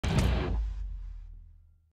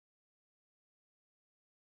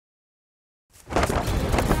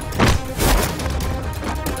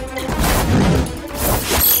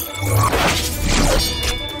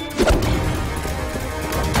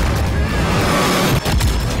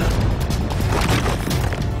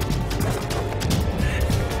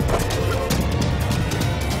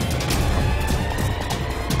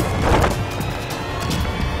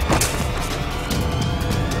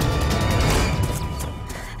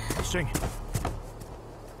Xing.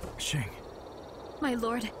 Xing. My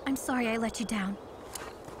lord, I'm sorry I let you down.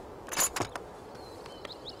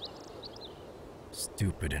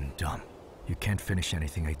 Stupid and dumb. You can't finish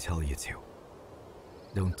anything I tell you to.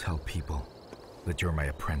 Don't tell people that you're my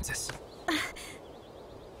apprentice.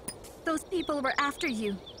 Those people were after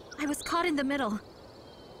you. I was caught in the middle.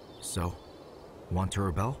 So, want to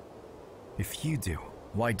rebel? If you do,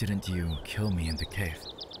 why didn't you kill me in the cave?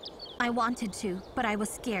 I wanted to, but I was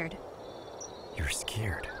scared. You're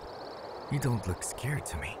scared. You don't look scared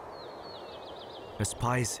to me. A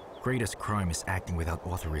spy's greatest crime is acting without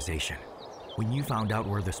authorization. When you found out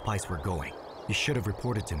where the spies were going, you should have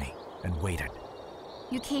reported to me and waited.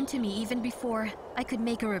 You came to me even before I could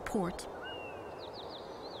make a report.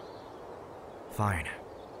 Fine.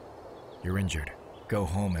 You're injured. Go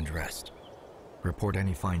home and rest. Report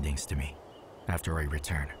any findings to me after I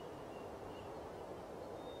return.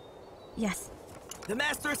 Yes. The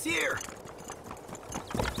master is here!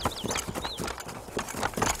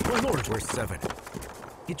 My lord, where's Seven?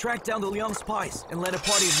 He tracked down the Liang spies and led a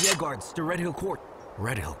party of Ye guards to Red Hill Court.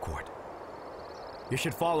 Red Hill Court. You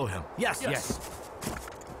should follow him. Yes.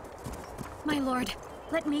 My lord,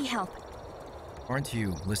 let me help. Aren't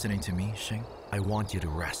you listening to me, Xing? I want you to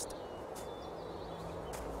rest.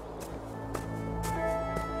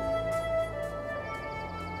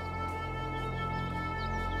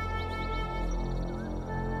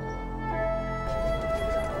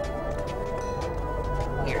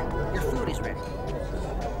 Here, your food is ready.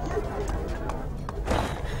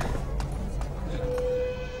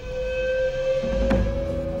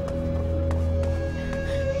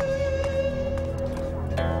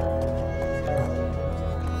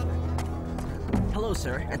 Hello,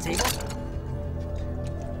 sir. A table?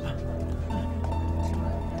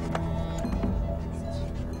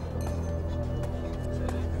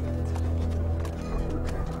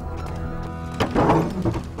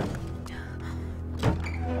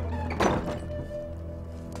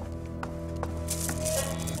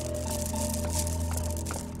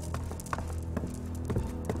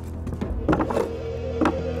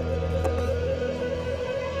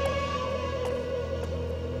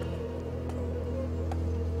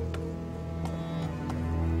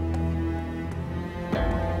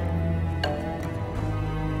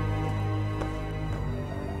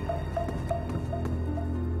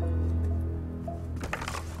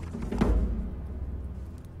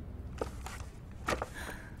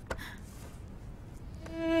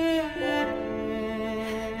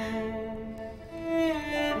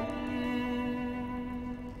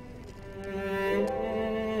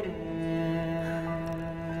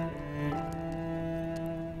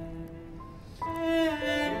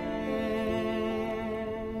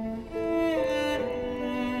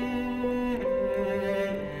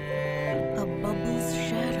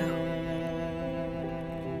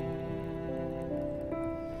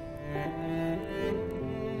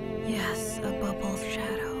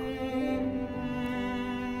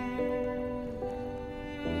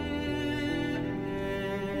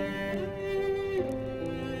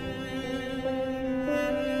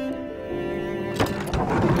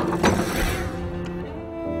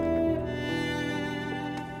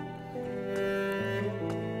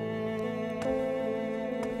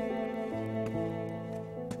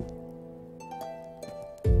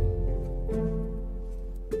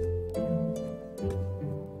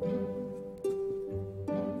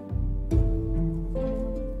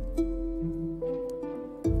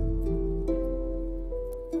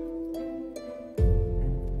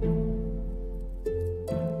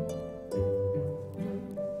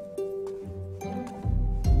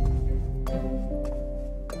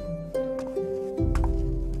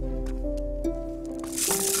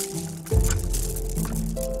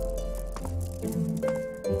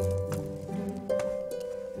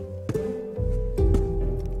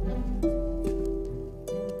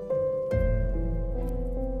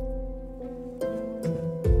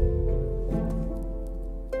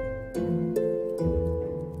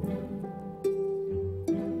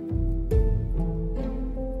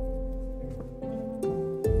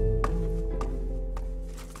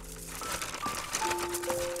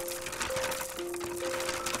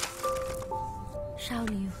 Zhao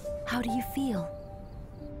Liying, how do you feel?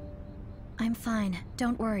 I'm fine,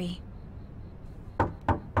 don't worry.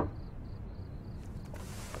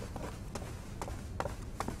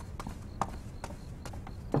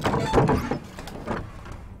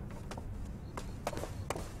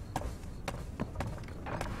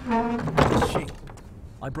 Xing,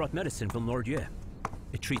 I brought medicine from Lord Ye.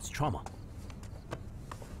 It treats trauma.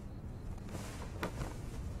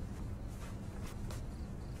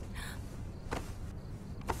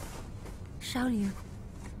 Zhao Liying,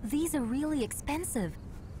 these are really expensive.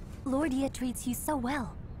 Lord Ye treats you so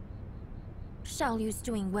well. Zhao Liying's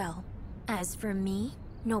doing well. As for me,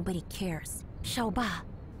 nobody cares. Shao Ba,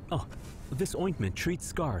 Oh, this ointment treats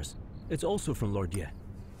scars. It's also from Lord Ye.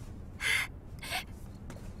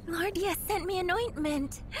 Lord Ye sent me an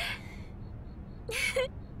ointment.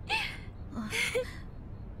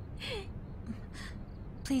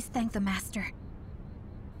 please thank the master.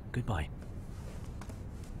 Goodbye.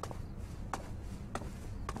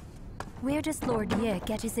 Where does Lord Ye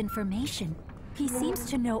get his information? He seems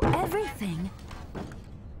to know everything.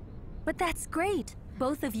 But that's great.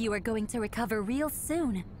 Both of you are going to recover real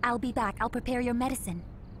soon. I'll be back. I'll prepare your medicine.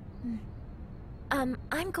 I'm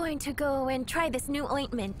going to go and try this new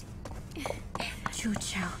ointment. Chu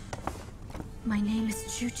Qiao. My name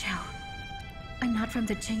is Chu Qiao. I'm not from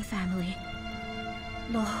the Jing family.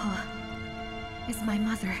 Lo He is my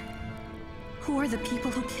mother. Who are the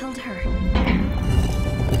people who killed her?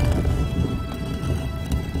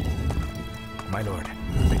 My lord,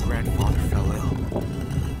 my grandfather fell ill.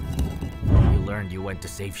 We learned you went to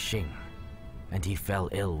save Xing, and he fell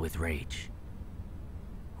ill with rage.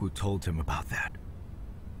 Who told him about that?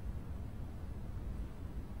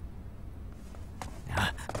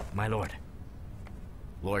 My lord.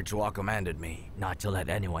 Lord Zhua commanded me not to let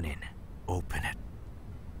anyone in. Open it.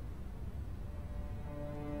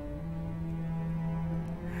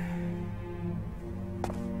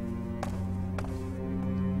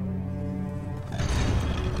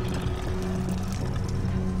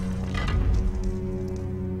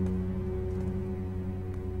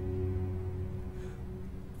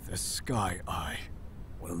 The Sky Eye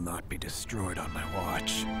will not be destroyed on my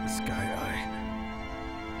watch. The Sky Eye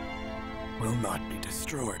will not be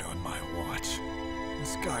destroyed on my watch. The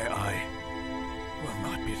Sky Eye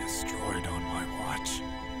will not be destroyed on my watch.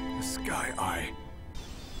 The Sky Eye.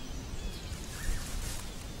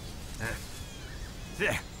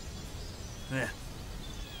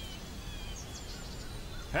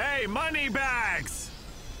 Hey, moneybags!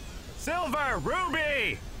 Silver,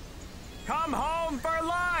 Ruby! Come home for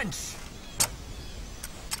lunch!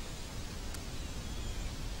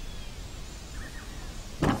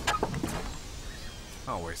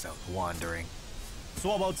 Always out wandering.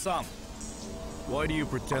 Suobo-san, Why do you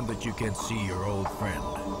pretend that you can't see your old friend?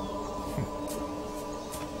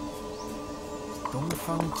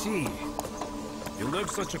 Dongfang Ji. you live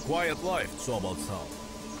such a quiet life, Suobo-san.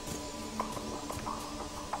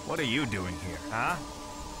 What are you doing here, huh?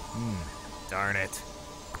 Darn it.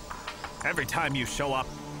 Every time you show up,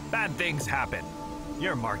 bad things happen.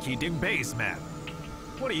 You're Marquis Dingbei's man.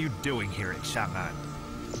 What are you doing here in Shanghai?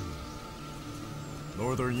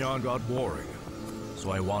 Northern Yan got warring,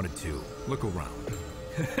 so I wanted to look around.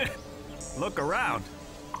 Look around.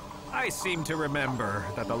 I seem to remember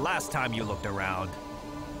that the last time you looked around,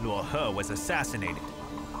 Luo He was assassinated.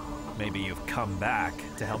 Maybe you've come back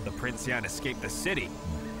to help the Prince Yan escape the city.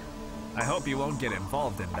 I hope you won't get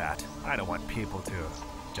involved in that. I don't want people to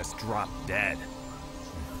just drop dead.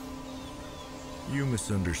 You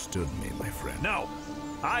misunderstood me, my friend. No,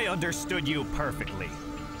 I understood you perfectly.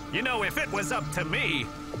 You know, if it was up to me,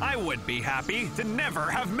 I would be happy to never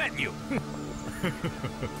have met you.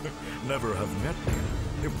 Never have met me.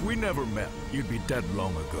 If we never met, you'd be dead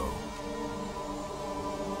long ago.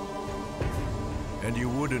 And you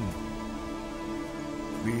wouldn't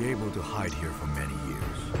be able to hide here for many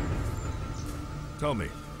years. Tell me,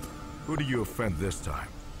 who did you offend this time?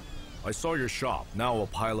 I saw your shop, now a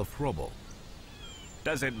pile of rubble.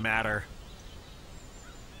 Does it matter?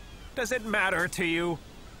 Does it matter to you?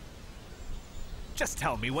 Just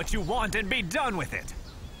tell me what you want and be done with it.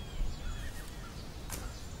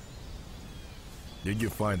 Did you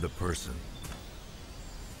find the person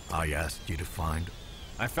I asked you to find?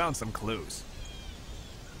 I found some clues.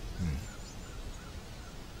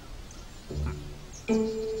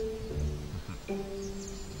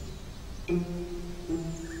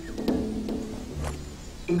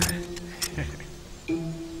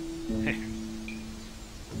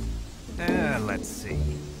 Let's see.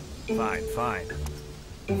 Fine.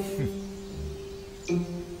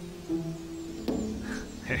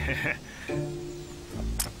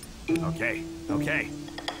 Okay.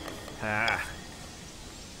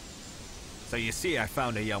 So you see, I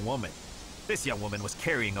found a young woman. This young woman was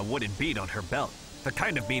carrying a wooden bead on her belt. The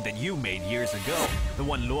kind of bead that you made years ago. The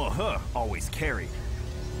one Luo He always carried.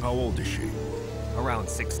 How old is she? Around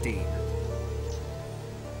 16.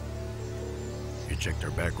 You checked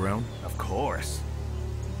her background? Of course.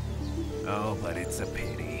 Oh, but it's a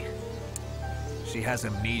pity. She has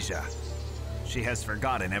amnesia. She has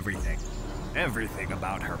forgotten everything. Everything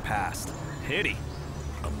about her past. Pity.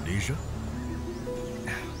 Amnesia?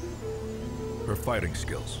 Her fighting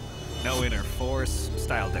skills. No inner force,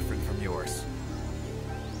 style different from yours.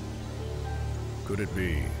 Could it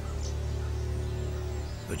be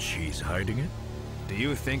that she's hiding it? Do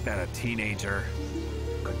you think that a teenager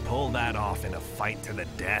could pull that off in a fight to the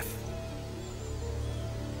death?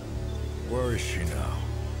 Where is she now?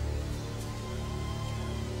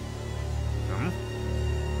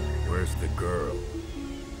 Where's the girl?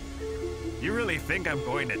 You really think I'm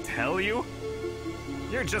going to tell you?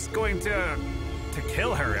 You're just going to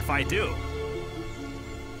kill her if I do.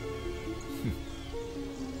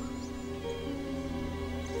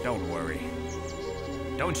 Don't worry.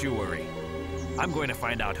 Don't you worry. I'm going to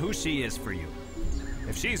find out who she is for you.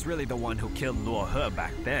 If she's really the one who killed Luo He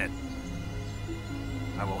back then,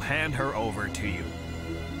 I will hand her over to you.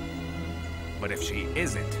 But if she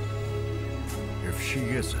isn't... If she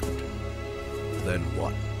isn't, then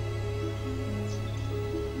what?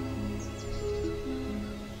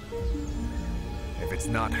 If it's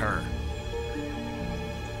not her,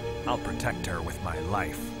 I'll protect her with my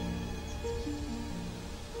life.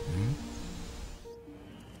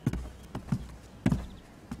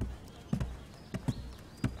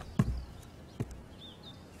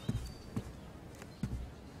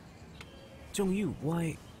 Zhongyu,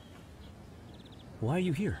 why are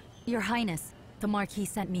you here? Your Highness, the Marquis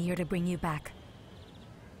sent me here to bring you back.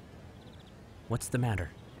 What's the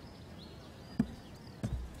matter?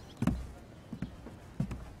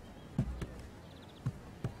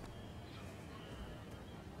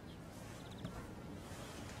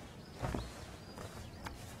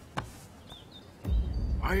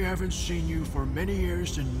 I haven't seen you for many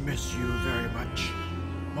years and miss you very much.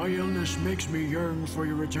 My illness makes me yearn for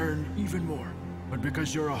your return even more. But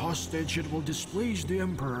because you're a hostage, it will displease the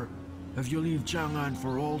Emperor if you leave Chang'an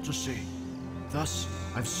for all to see. Thus,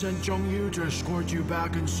 I've sent Zhongyu to escort you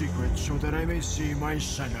back in secret so that I may see my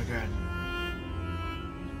son again.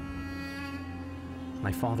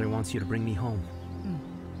 My father wants you to bring me home.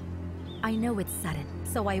 I know it's sudden,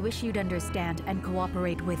 so I wish you'd understand and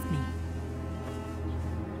cooperate with me.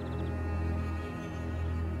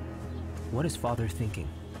 What is father thinking?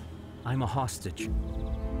 I'm a hostage.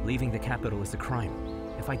 Leaving the capital is a crime.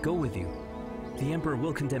 If I go with you, the Emperor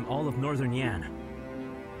will condemn all of Northern Yan.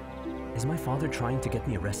 Is my father trying to get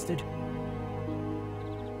me arrested?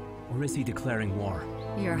 Or is he declaring war?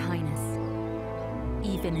 Your Highness,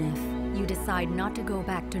 even if you decide not to go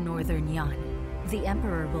back to Northern Yan, the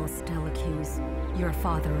Emperor will still accuse your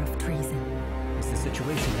father of treason. Is the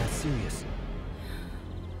situation that serious?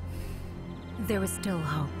 There is still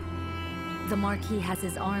hope. The Marquis has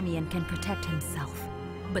his army and can protect himself.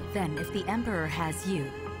 But then, if the Emperor has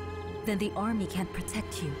you, then the army can't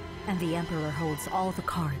protect you, and the Emperor holds all the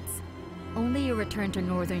cards. Only your return to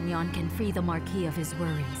Northern Yan can free the Marquis of his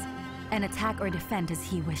worries, and attack or defend as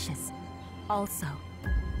he wishes. Also,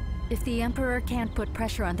 if the Emperor can't put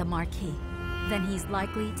pressure on the Marquis, then he's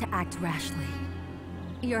likely to act rashly.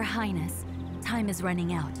 Your Highness, time is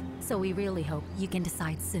running out, so we really hope you can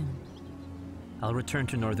decide soon. I'll return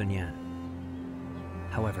to Northern Yan.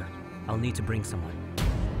 However, I'll need to bring someone.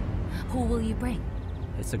 Who will you bring?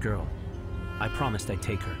 It's a girl. I promised I'd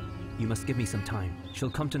take her. You must give me some time.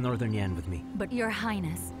 She'll come to Northern Yan with me. But Your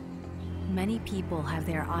Highness, many people have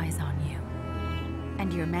their eyes on you.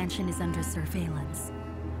 And your mansion is under surveillance.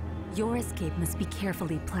 Your escape must be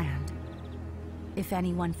carefully planned. If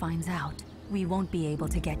anyone finds out, we won't be able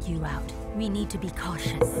to get you out. We need to be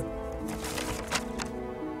cautious.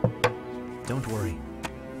 Don't worry.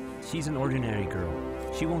 She's an ordinary girl.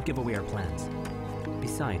 She won't give away our plans.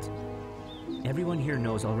 Besides, everyone here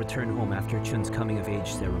knows I'll return home after Chun's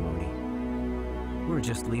coming-of-age ceremony. We're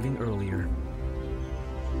just leaving earlier.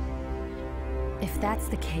 If that's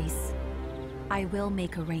the case, I will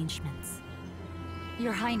make arrangements.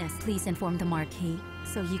 Your Highness, please inform the Marquis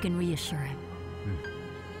so you can reassure him.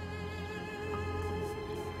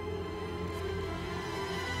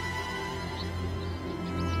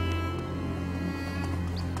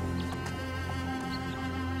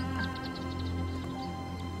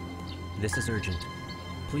 This is urgent.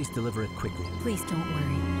 Please deliver it quickly. Please don't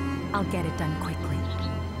worry. I'll get it done quickly.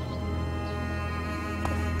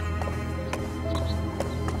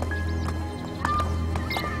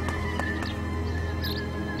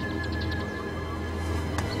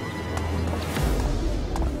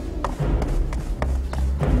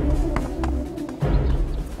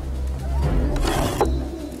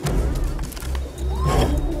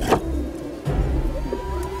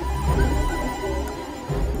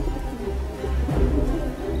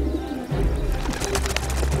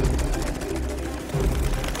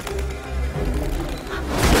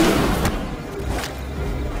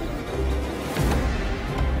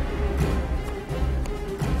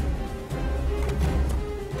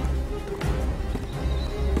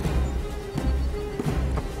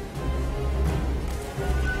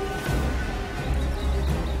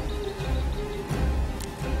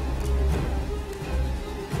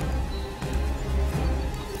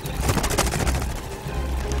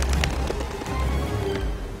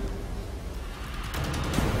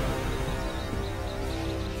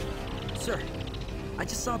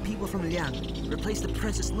 just saw people from Liang replace the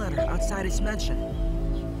prince's letter outside his mansion.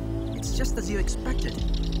 It's just as you expected.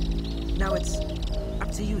 Now it's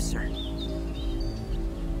up to you, sir.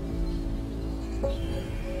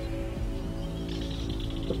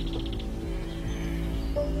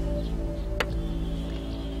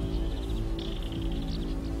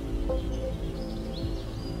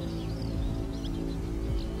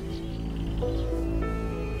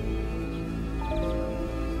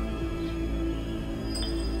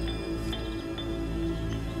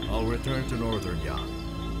 I'll return to Northern Yan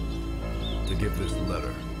to give this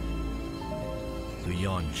letter to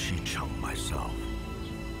Yan Shicheng myself.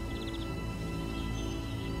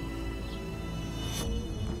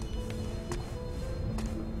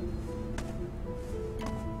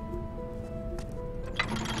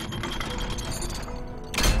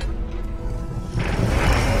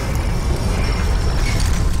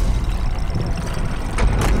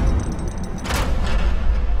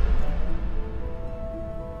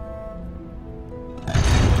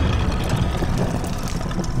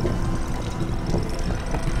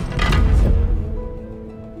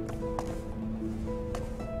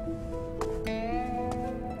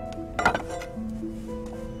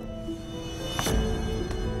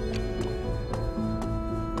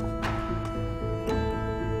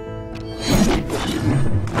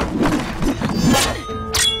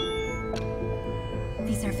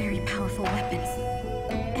 These are very powerful weapons.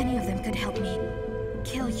 Any of them could help me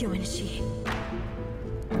kill you and she.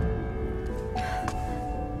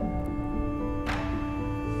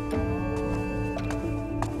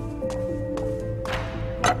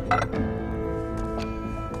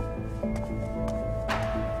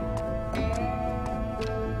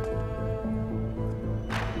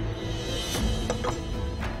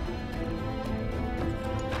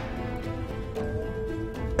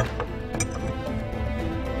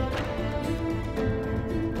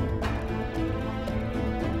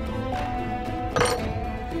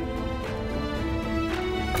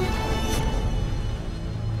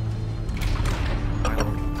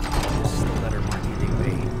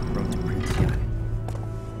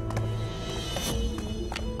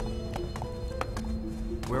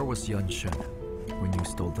 Where was Yunshen when you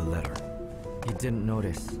stole the letter? He didn't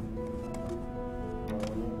notice.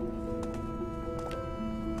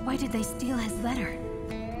 Why did they steal his letter?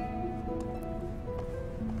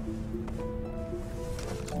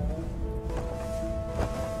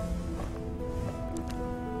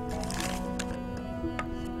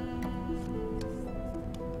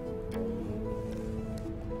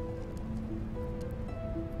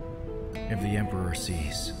 If the Emperor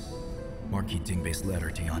sees Marquis Dingbei's letter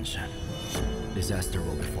to Yanshan, disaster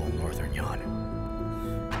will befall Northern Yan.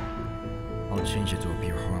 I'll change it to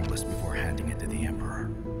appear harmless before handing it to the Emperor.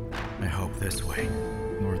 I hope this way,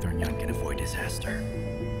 Northern Yan can avoid disaster.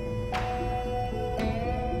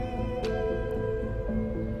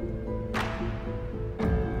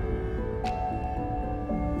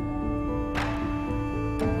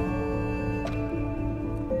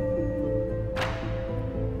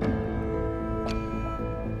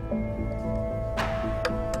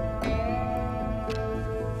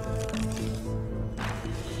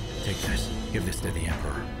 Take this. Give this to the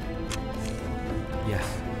Emperor. Yes.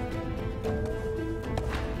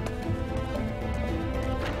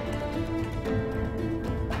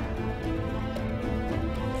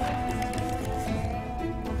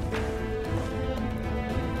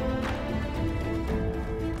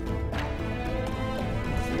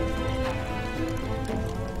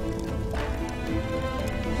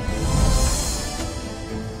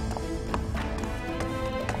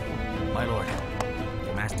 My lord,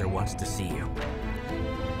 the master wants to see you.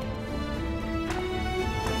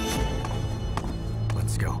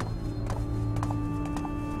 Let's go.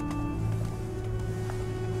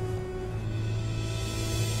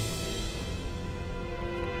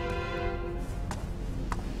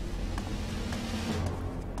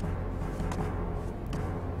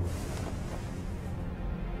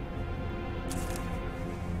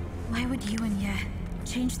 Why would you and Ye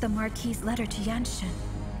change the Marquis's letter to Yanshan?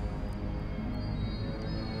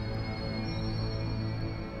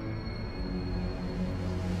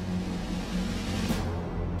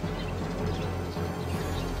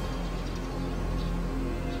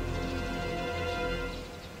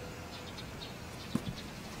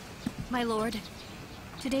 My lord,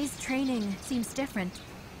 today's training seems different.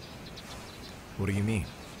 What do you mean?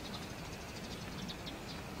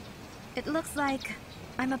 It looks like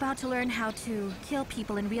I'm about to learn how to kill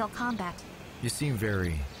people in real combat. You seem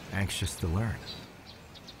very anxious to learn.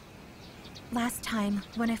 Last time,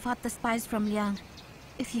 when I fought the spies from Liang,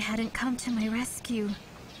 if you hadn't come to my rescue,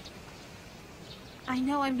 I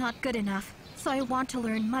know I'm not good enough, so I want to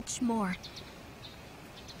learn much more.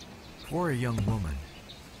 For a young woman,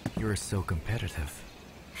 you're so competitive.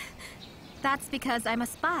 That's because I'm a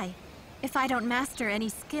spy. If I don't master any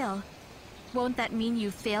skill, won't that mean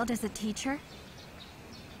you failed as a teacher?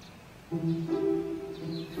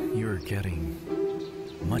 You're getting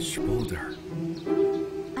much bolder.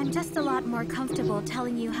 I'm just a lot more comfortable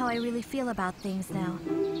telling you how I really feel about things now.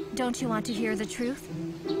 Don't you want to hear the truth?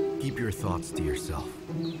 Keep your thoughts to yourself.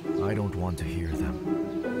 I don't want to hear them.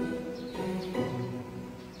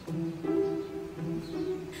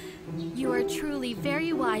 You are truly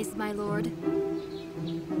very wise, my lord.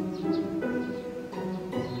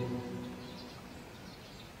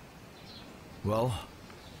 Well,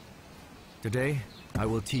 today I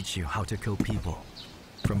will teach you how to kill people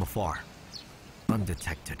from afar,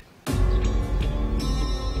 undetected.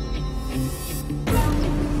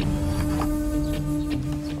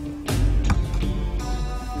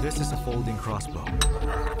 This is a folding crossbow.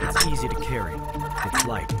 It's easy to carry, it's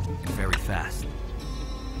light and very fast.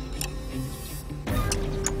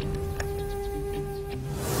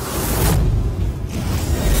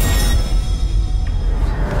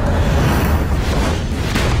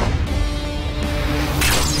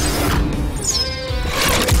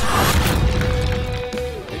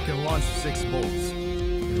 It can launch 6 bolts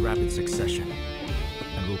in rapid succession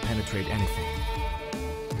and will penetrate anything.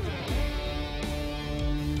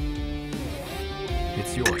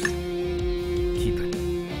 It's yours. Keep it.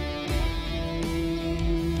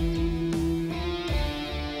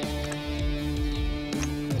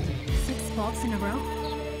 Six bolts in a row?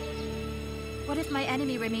 What if my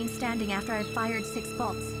enemy remains standing after I've fired 6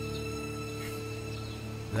 bolts?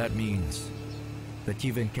 That means that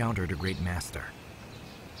you've encountered a great master.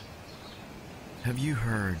 Have you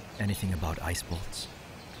heard anything about ice bolts?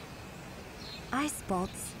 Ice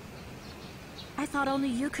bolts? I thought only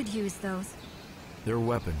you could use those. They're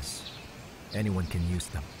weapons. Anyone can use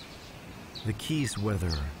them. The key is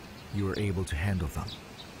whether you are able to handle them.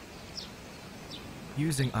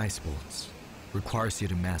 Using ice bolts requires you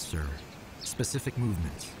to master specific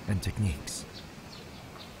movements and techniques.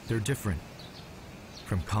 They're different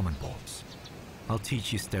from common bolts. I'll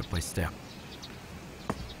teach you step by step.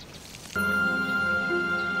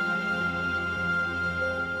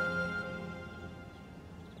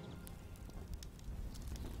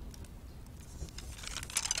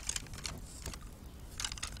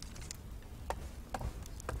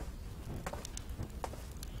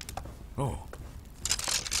 Oh.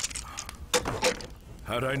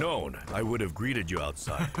 Had I known, I would have greeted you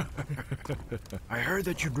outside. I heard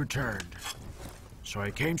that you'd returned, so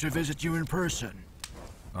I came to visit you in person.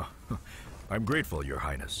 I'm grateful, Your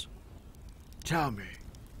Highness. Tell me,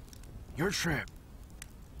 your trip,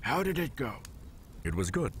 how did it go? It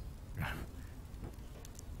was good.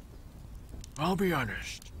 I'll be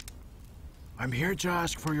honest. I'm here to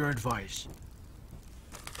ask for your advice.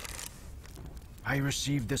 I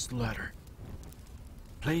received this letter.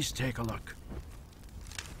 Please take a look.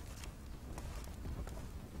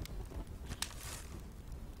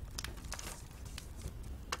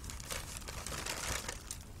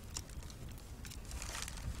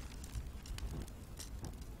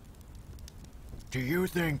 Do you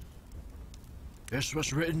think this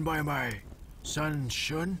was written by my son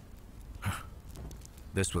Shun?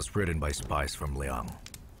 This was written by spies from Liang.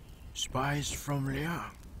 Spies from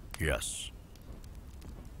Liang? Yes.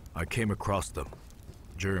 I came across them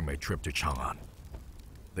during my trip to Chang'an.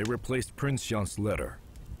 They replaced Prince Yan's letter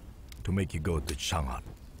to make you go to Chang'an.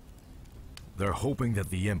 They're hoping that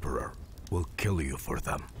the Emperor will kill you for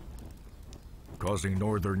them, causing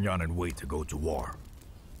Northern Yan and Wei to go to war.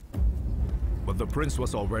 But the prince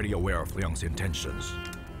was already aware of Liang's intentions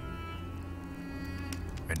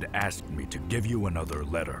and asked me to give you another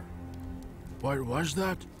letter. What was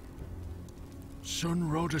that? Sun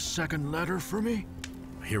wrote a second letter for me?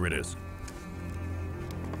 Here it is.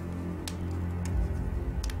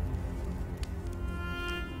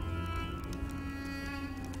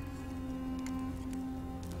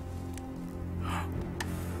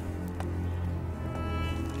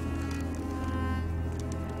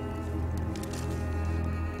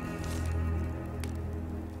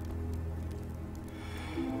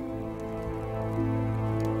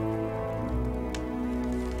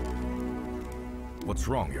 What's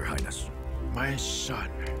wrong, Your Highness? My son.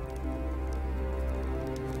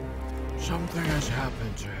 Something has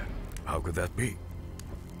happened to him. How could that be?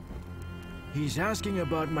 He's asking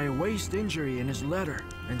about my waist injury in his letter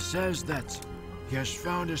and says that he has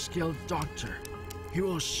found a skilled doctor. He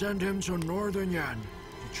will send him to Northern Yan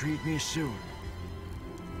to treat me soon.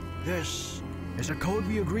 This is a code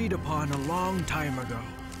we agreed upon a long time ago.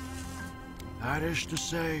 That is to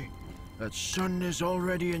say, that Sun is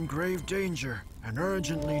already in grave danger and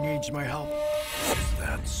urgently needs my help. Is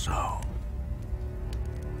that so?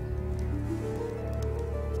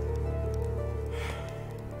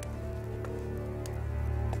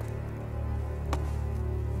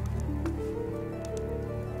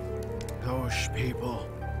 Those people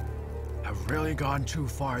have really gone too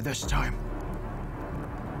far this time.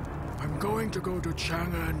 I'm going to go to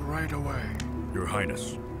Chang'an right away. Your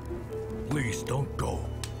Highness, please don't go.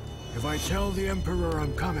 If I tell the Emperor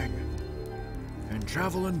I'm coming, and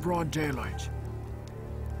travel in broad daylight,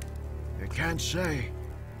 they can't say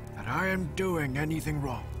that I am doing anything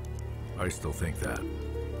wrong. I still think that,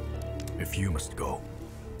 if you must go,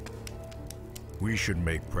 we should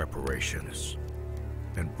make preparations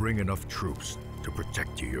and bring enough troops to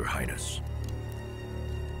protect you, Your Highness.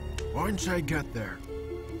 Once I get there,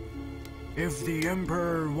 if the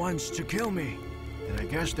Emperor wants to kill me, then I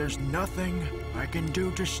guess there's nothing I can do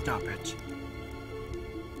to stop it.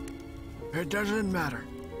 It doesn't matter.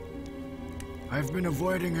 I've been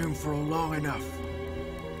avoiding him for long enough.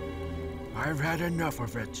 I've had enough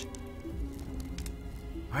of it.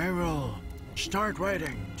 I will start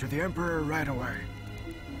writing to the Emperor right away.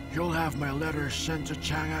 You'll have my letters sent to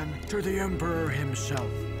Chang'an to the Emperor himself.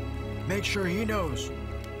 Make sure he knows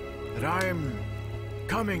that I am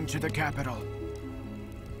coming to the capital.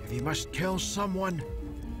 If he must kill someone,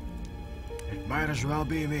 it might as well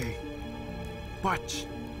be me. But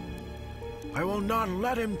I will not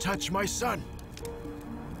let him touch my son.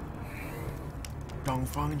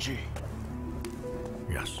 Dongfangji.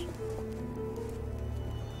 Yes.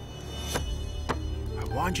 I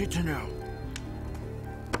want you to know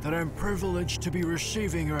that I'm privileged to be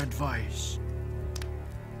receiving your advice.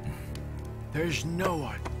 There's no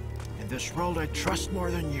one in this world I trust more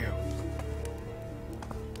than you.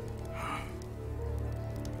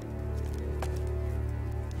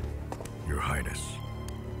 Your Highness,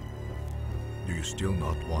 do you still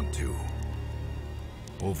not want to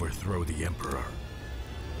overthrow the Emperor,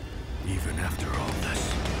 even after all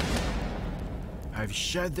this? I've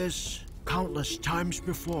said this countless times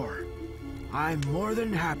before. I'm more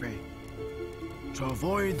than happy to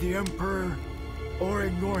avoid the Emperor or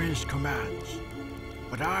ignore his commands.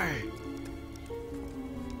 But I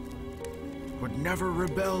would never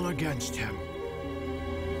rebel against him.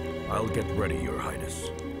 I'll get ready, Your Highness.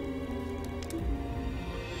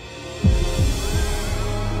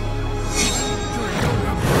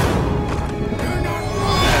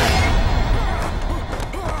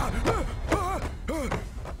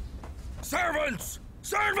 Servants!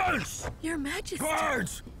 Servants! Your Majesty!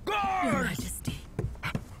 Guards! Your Guards! Majesty!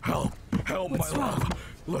 Help! Help, What's my love! wrong?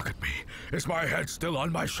 Look at me. Is my head still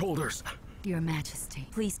on my shoulders? Your Majesty,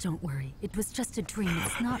 please don't worry. It was just a dream.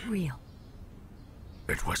 It's not real.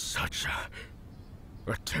 It was such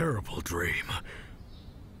a terrible dream.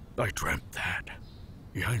 I dreamt that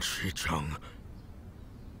Yan Shicheng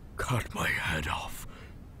cut my head off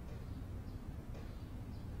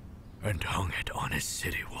and hung it on his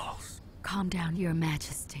city walls. Calm down, Your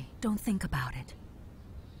Majesty. Don't think about it.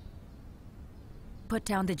 Put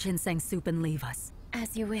down the ginseng soup and leave us.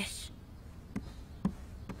 As you wish.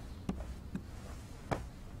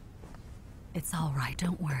 It's all right,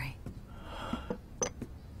 don't worry.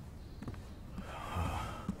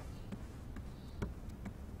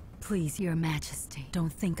 Please, Your Majesty,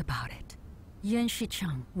 don't think about it. Yan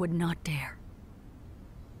Shicheng would not dare.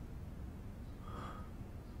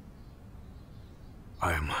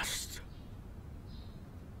 I must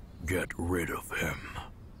get rid of him.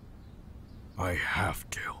 I have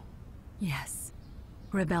to. Yes.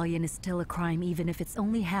 Rebellion is still a crime even if it's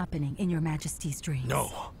only happening in Your Majesty's dreams.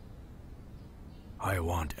 No. I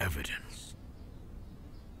want evidence.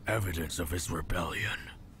 Evidence of his rebellion.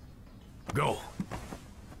 Go.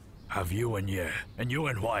 Have you and Ye and you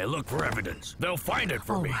and Y look for evidence. They'll find it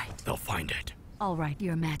for All me. right. They'll find it. All right,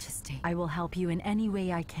 Your Majesty. I will help you in any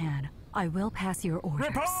way I can. I will pass your orders.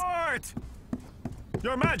 Report!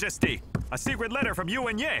 Your Majesty! A secret letter from Yu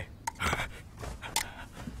and Ye!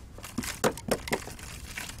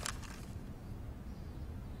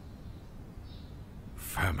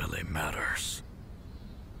 Family matters.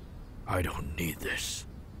 I don't need this.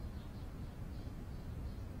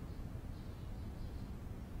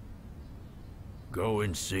 Go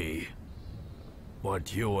and see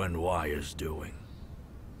what Yu and Y is doing.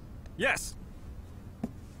 Yes!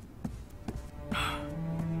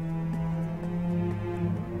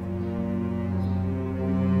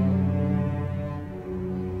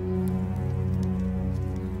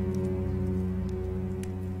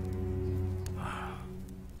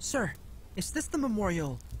 Sir, Is this the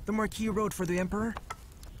memorial the Marquis wrote for the Emperor?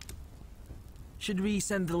 Should we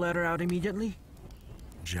send the letter out immediately?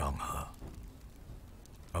 Zhang He.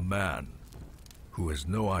 A man who has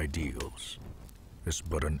no ideals is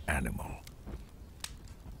but an animal.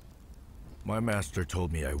 My master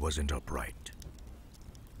told me I wasn't upright,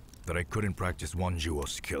 that I couldn't practice Wanjuo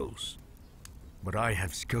skills. But I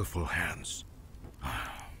have skillful hands.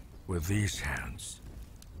 With these hands,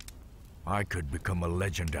 I could become a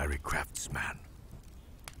legendary craftsman.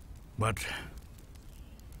 But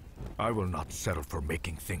I will not settle for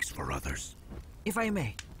making things for others. If I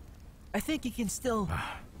may, I think you can still...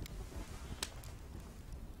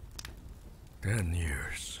 10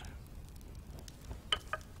 years.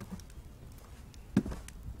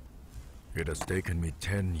 It has taken me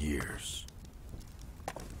 10 years.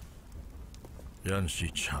 Yan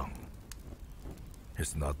Shichang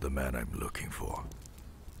is not the man I'm looking for.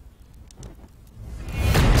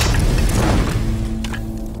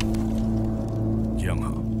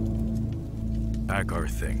 Jianghe, pack our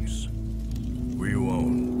things. We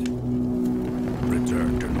won't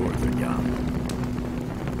return to Northern Yan.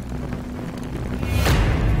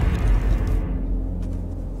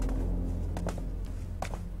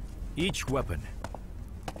 Each weapon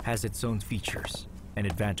has its own features and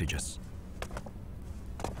advantages.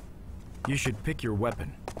 You should pick your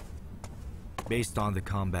weapon based on the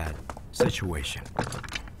combat situation.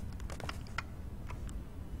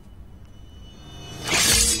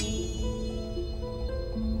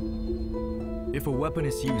 If a weapon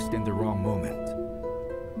is used in the wrong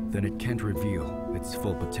moment, then it can't reveal its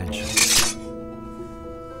full potential.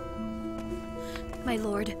 My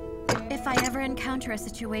lord, if I ever encounter a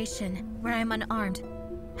situation where I'm unarmed,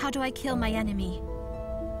 how do I kill my enemy?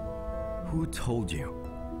 Who told you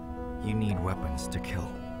you need weapons to kill?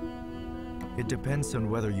 It depends on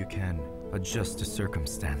whether you can adjust to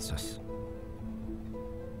circumstances.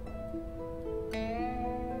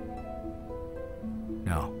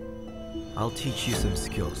 Now, I'll teach you some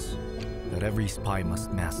skills that every spy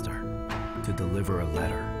must master to deliver a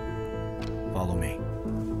letter. Follow me.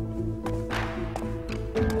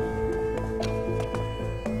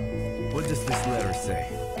 What does this letter say?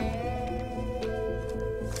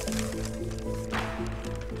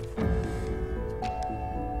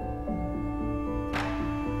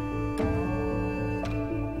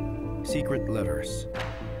 Secret letters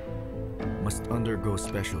must undergo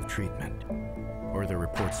special treatment, or the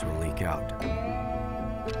reports will leak out.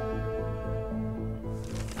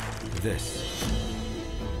 This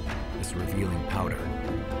is revealing powder.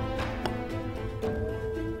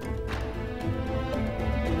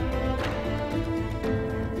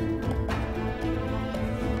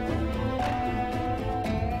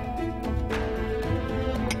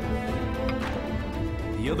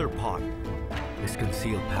 The other pot is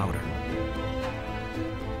concealed powder.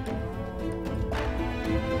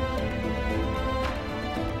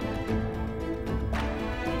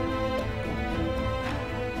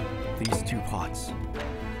 These two pots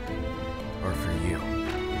are for you.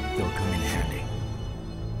 They'll come in handy.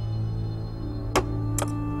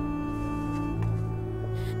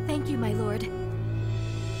 Thank you, my lord.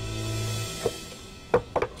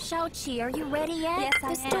 Xiaoqi, are you ready yet? Yes, I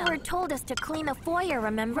am. The steward told us to clean the foyer,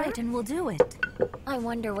 remember? Right, and we'll do it. I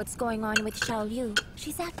wonder what's going on with Xiao Liu.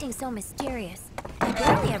 She's acting so mysterious. I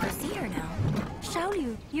barely ever see her now. Xiao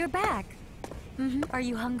Liu, you're back. Are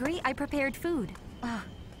you hungry? I prepared food.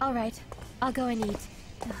 All right. I'll go and eat.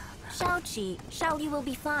 Xiaoqi, Xiao Liu will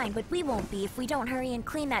be fine, but we won't be if we don't hurry and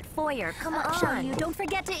clean that foyer. Come on. Xiao Liu, don't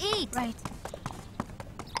forget to eat. Right.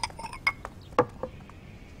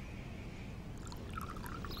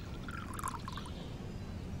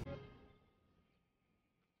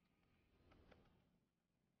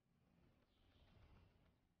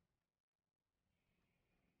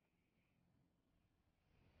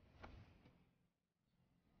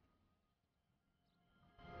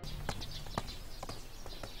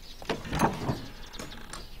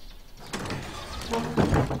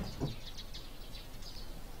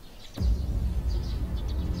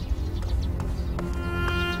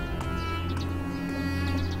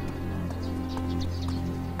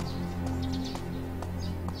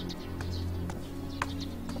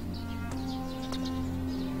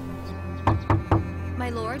 My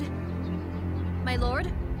lord? My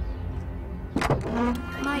lord?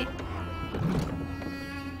 My...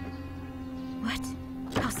 What?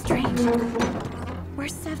 How strange.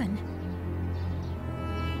 Where's Seven?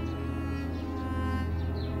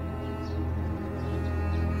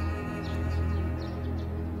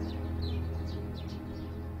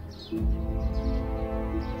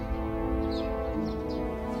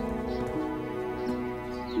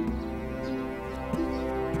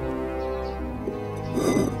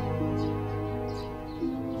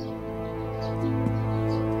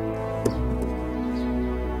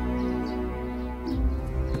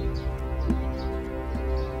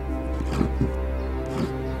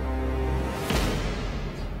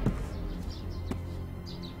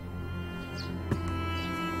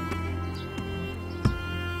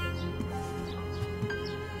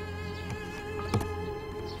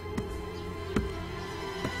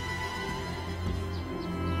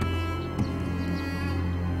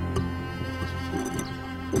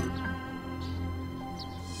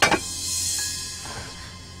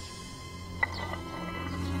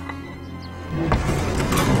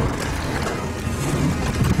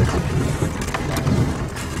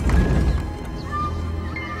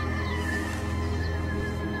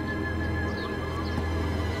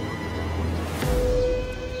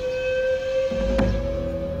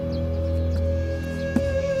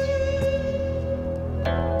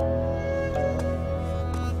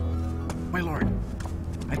 My lord,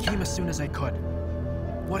 I came as soon as I could.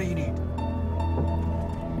 What do you need?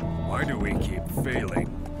 Why do we keep failing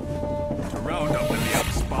to round up the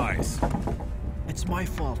Liang spies? It's my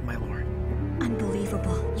fault, my lord.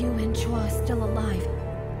 Unbelievable. You and Chua are still alive.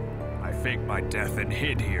 I faked my death and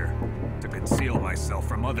hid here to conceal myself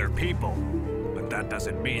from other people. But that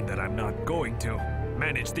doesn't mean that I'm not going to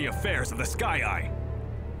manage the affairs of the Sky Eye.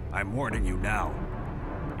 I'm warning you now.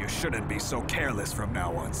 You shouldn't be so careless from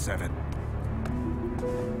now on, Seven.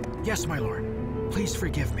 Yes, my lord. Please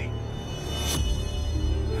forgive me.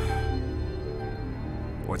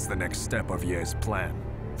 What's the next step of Ye's plan?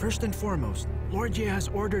 First and foremost, Lord Ye has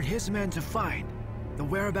ordered his men to find the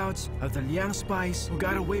whereabouts of the Liang spies who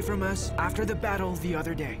got away from us after the battle the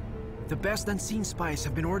other day. The best unseen spies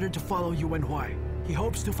have been ordered to follow Yuan Huai. He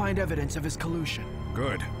hopes to find evidence of his collusion.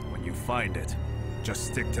 Good. When you find it, just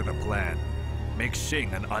stick to the plan. Make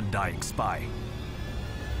Xing an undying spy.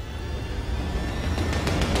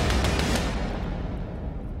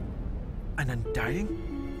 An undying?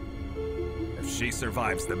 If she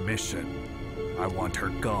survives the mission, I want her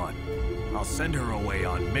gone. I'll send her away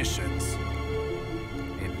on missions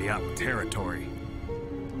in Liang territory.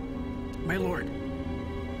 My lord,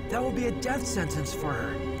 that will be a death sentence for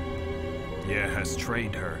her. Ye has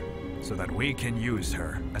trained her so that we can use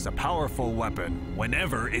her as a powerful weapon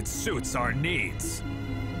whenever it suits our needs.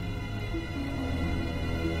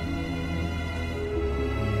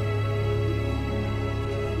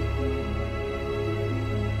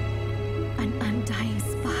 An undying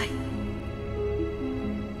spy.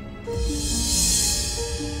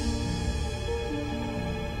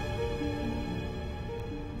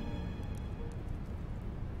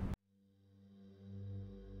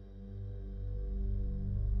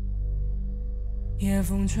夜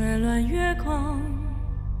风吹乱月光，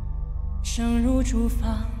声如竹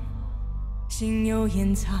房，心有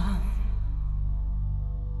掩藏。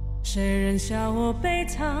谁人笑我悲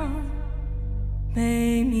叹，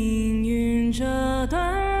被命运折断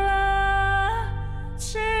了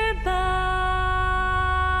翅膀。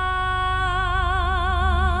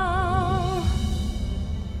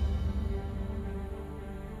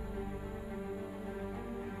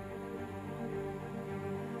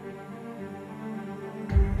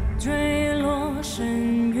坠落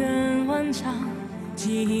深渊万丈，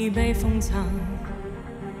记忆被封藏。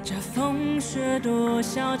这风雪多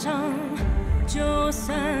嚣张，就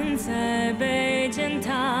算再被践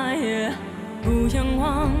踏，也不仰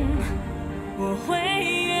望。我会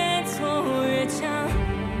越挫越强，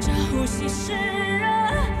这呼吸是热，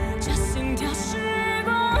这心跳是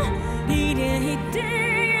光，一点一滴。